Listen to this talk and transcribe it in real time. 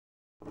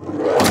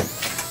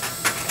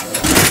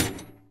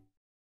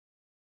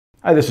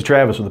Hi, this is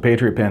Travis with the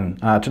Patriot Pin.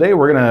 Today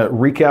we're going to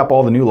recap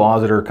all the new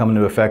laws that are coming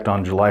into effect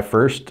on July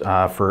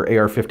 1st for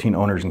AR-15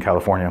 owners in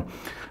California.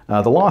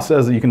 The law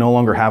says that you can no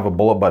longer have a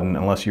bullet button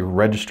unless you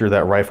register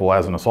that rifle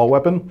as an assault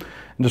weapon.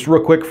 And just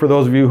real quick, for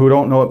those of you who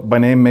don't know it by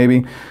name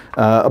maybe,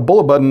 a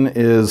bullet button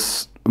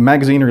is a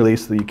magazine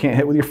release that you can't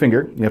hit with your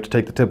finger. You have to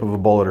take the tip of a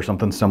bullet or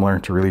something similar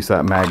to release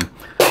that mag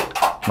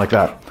like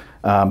that.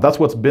 That's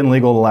what's been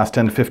legal the last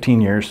 10 to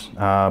 15 years,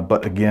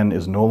 but again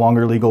is no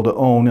longer legal to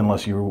own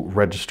unless you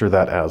register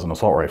that as an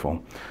assault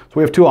rifle. So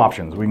we have two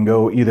options. We can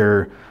go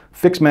either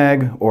fixed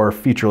mag or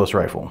featureless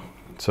rifle.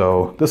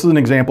 So this is an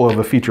example of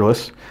a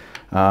featureless,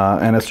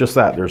 and it's just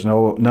that. There's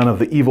none of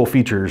the evil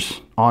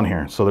features on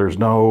here. So there's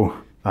no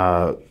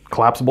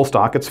collapsible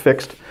stock, it's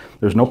fixed.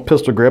 There's no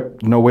pistol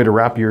grip, no way to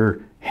wrap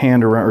your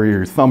hand around or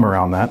your thumb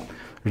around that.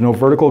 There's no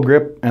vertical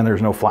grip, and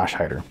there's no flash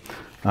hider.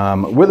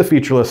 With a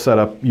featureless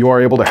setup, you are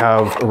able to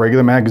have a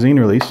regular magazine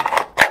release,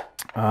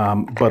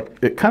 but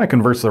it kind of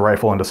converts the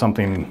rifle into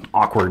something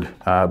awkward,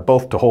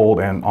 both to hold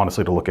and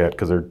honestly to look at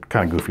because they're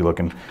kind of goofy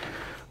looking.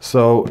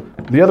 So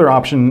the other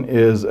option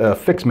is a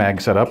fixed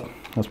mag setup.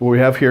 That's what we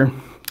have here.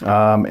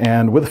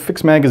 And with a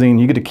fixed magazine,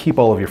 you get to keep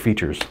all of your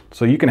features.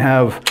 So you can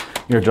have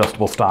your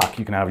adjustable stock,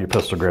 you can have your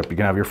pistol grip, you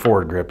can have your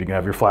forward grip, you can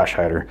have your flash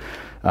hider.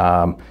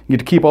 You get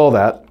to keep all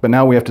that, but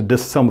now we have to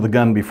disassemble the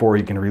gun before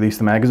you can release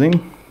the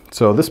magazine.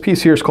 So this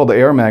piece here is called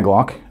the AR mag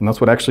lock, and that's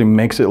what actually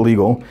makes it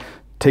legal.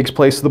 It takes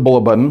place to the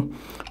bullet button,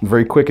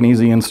 very quick and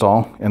easy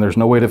install, and there's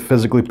no way to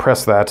physically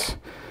press that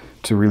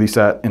to release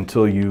that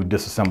until you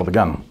disassemble the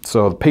gun.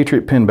 So the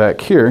Patriot pin back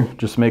here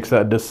just makes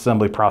that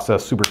disassembly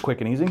process super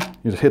quick and easy.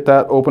 You just hit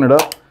that, open it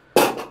up,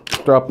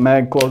 drop the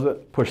mag, close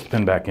it, push the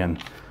pin back in.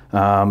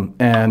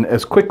 And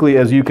as quickly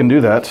as you can do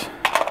that,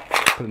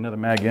 put another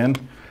mag in,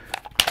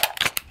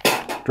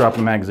 drop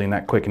the magazine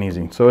that quick and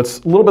easy. So it's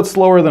a little bit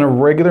slower than a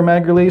regular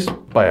mag release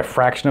by a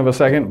fraction of a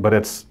second, but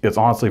it's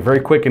honestly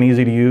very quick and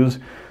easy to use.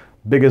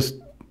 Biggest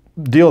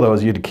deal though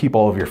is you have to keep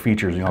all of your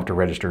features. You don't have to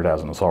register it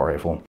as an assault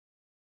rifle.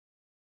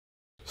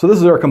 So this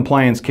is our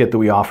compliance kit that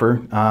we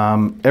offer.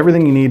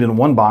 Everything you need in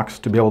one box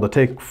to be able to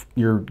take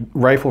your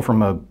rifle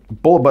from a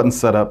bullet button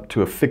setup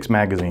to a fixed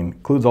magazine.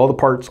 Includes all the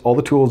parts, all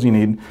the tools you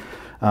need,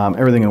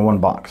 everything in one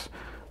box.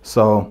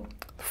 So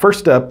first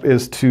step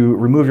is to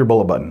remove your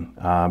bullet button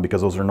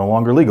because those are no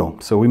longer legal.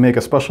 So we make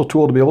a special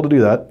tool to be able to do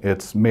that.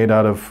 It's made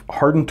out of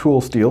hardened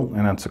tool steel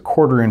and it's a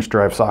 1/4"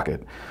 drive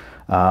socket.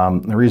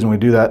 The reason we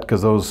do that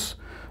because those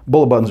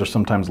bullet buttons are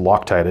sometimes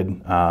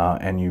Loctited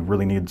and you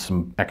really need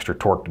some extra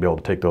torque to be able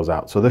to take those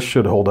out. So this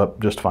should hold up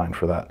just fine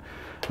for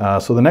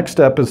that. So the next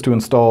step is to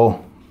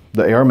install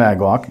the AR mag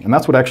lock, and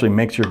that's what actually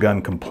makes your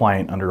gun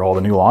compliant under all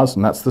the new laws,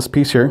 and that's this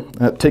piece here.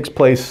 That takes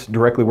place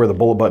directly where the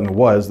bullet button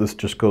was. This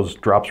just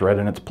drops right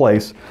in its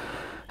place.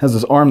 Has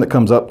this arm that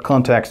comes up,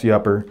 contacts the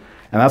upper,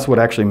 and that's what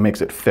actually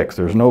makes it fixed.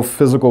 There's no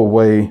physical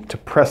way to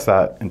press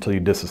that until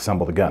you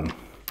disassemble the gun.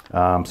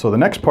 So the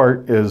next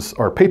part is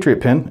our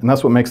Patriot pin, and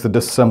that's what makes the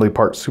disassembly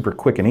part super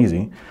quick and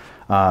easy.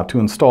 To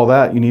install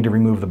that, you need to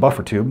remove the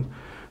buffer tube.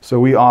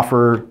 So we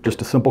offer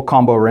just a simple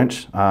combo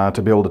wrench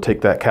to be able to take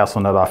that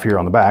castle nut off here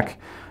on the back.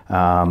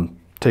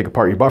 Take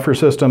apart your buffer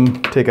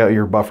system, take out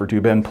your buffer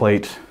tube end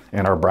plate,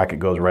 and our bracket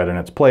goes right in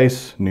its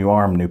place. New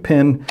arm, new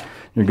pin,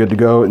 you're good to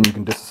go, and you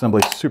can disassemble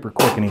it super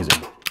quick and easy.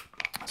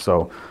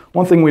 So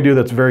one thing we do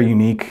that's very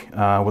unique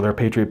with our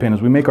Patriot pin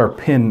is we make our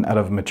pin out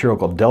of a material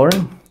called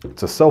Delrin.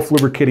 It's a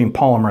self-lubricating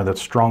polymer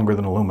that's stronger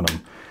than aluminum.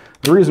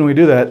 The reason we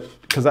do that,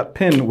 because that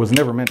pin was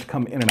never meant to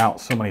come in and out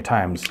so many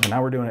times, and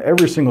now we're doing it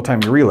every single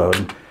time you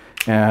reload.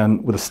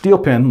 And with a steel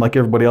pin, like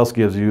everybody else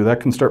gives you, that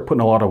can start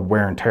putting a lot of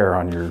wear and tear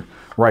on your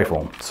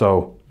rifle.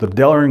 So the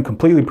Delrin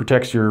completely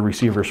protects your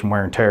receivers from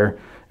wear and tear,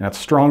 and it's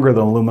stronger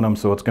than aluminum,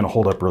 so it's going to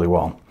hold up really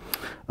well.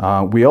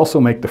 We also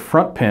make the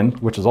front pin,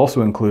 which is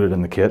also included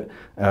in the kit,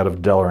 out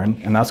of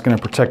Delrin, and that's going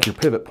to protect your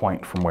pivot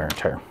point from wear and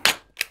tear.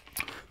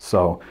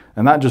 So,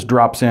 and that just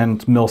drops in,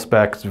 it's mil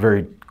spec, it's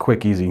very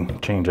quick, easy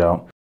change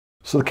out.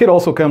 So the kit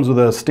also comes with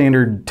a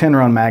standard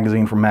 10-round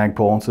magazine from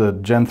Magpul. It's a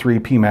Gen 3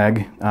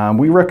 PMag.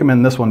 We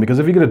recommend this one because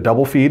if you get a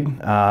double feed,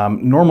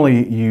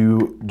 normally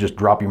you just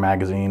drop your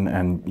magazine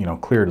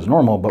and clear it as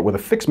normal, but with a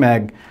fixed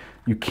mag,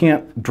 you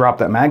can't drop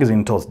that magazine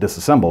until it's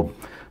disassembled.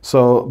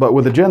 So, but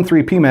with the Gen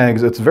 3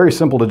 PMags, it's very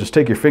simple to just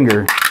take your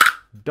finger,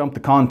 dump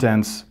the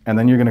contents, and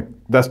then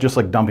that's just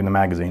like dumping the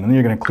magazine, and then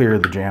you're gonna clear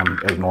the jam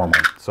as normal.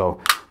 So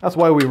that's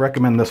why we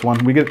recommend this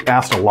one. We get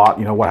asked a lot,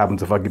 what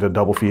happens if I get a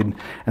double feed?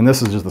 And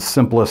this is just the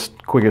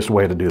simplest, quickest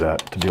way to do that,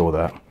 to deal with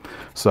that.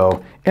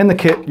 So in the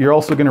kit, you're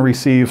also gonna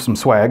receive some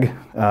swag.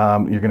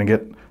 You're gonna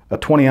get a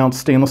 20-ounce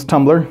stainless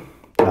tumbler.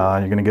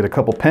 You're gonna get a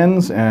couple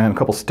pens and a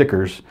couple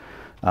stickers.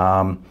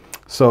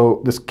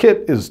 So this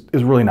kit is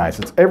really nice.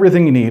 It's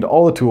everything you need,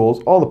 all the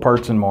tools, all the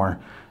parts and more.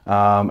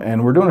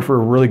 And we're doing it for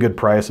a really good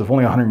price of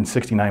only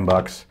 169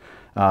 bucks.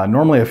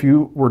 Normally, if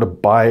you were to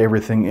buy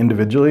everything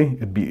individually,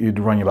 it'd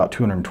run you about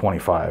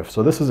 225.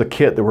 So this is a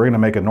kit that we're going to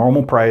make a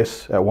normal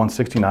price at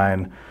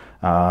 169.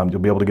 You'll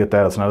be able to get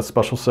that. It's not a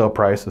special sale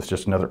price. It's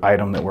just another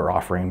item that we're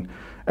offering.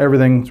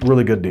 Everything's a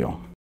really good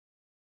deal.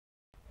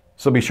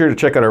 So be sure to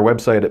check out our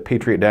website at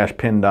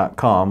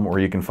patriot-pin.com where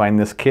you can find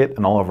this kit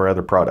and all of our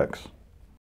other products.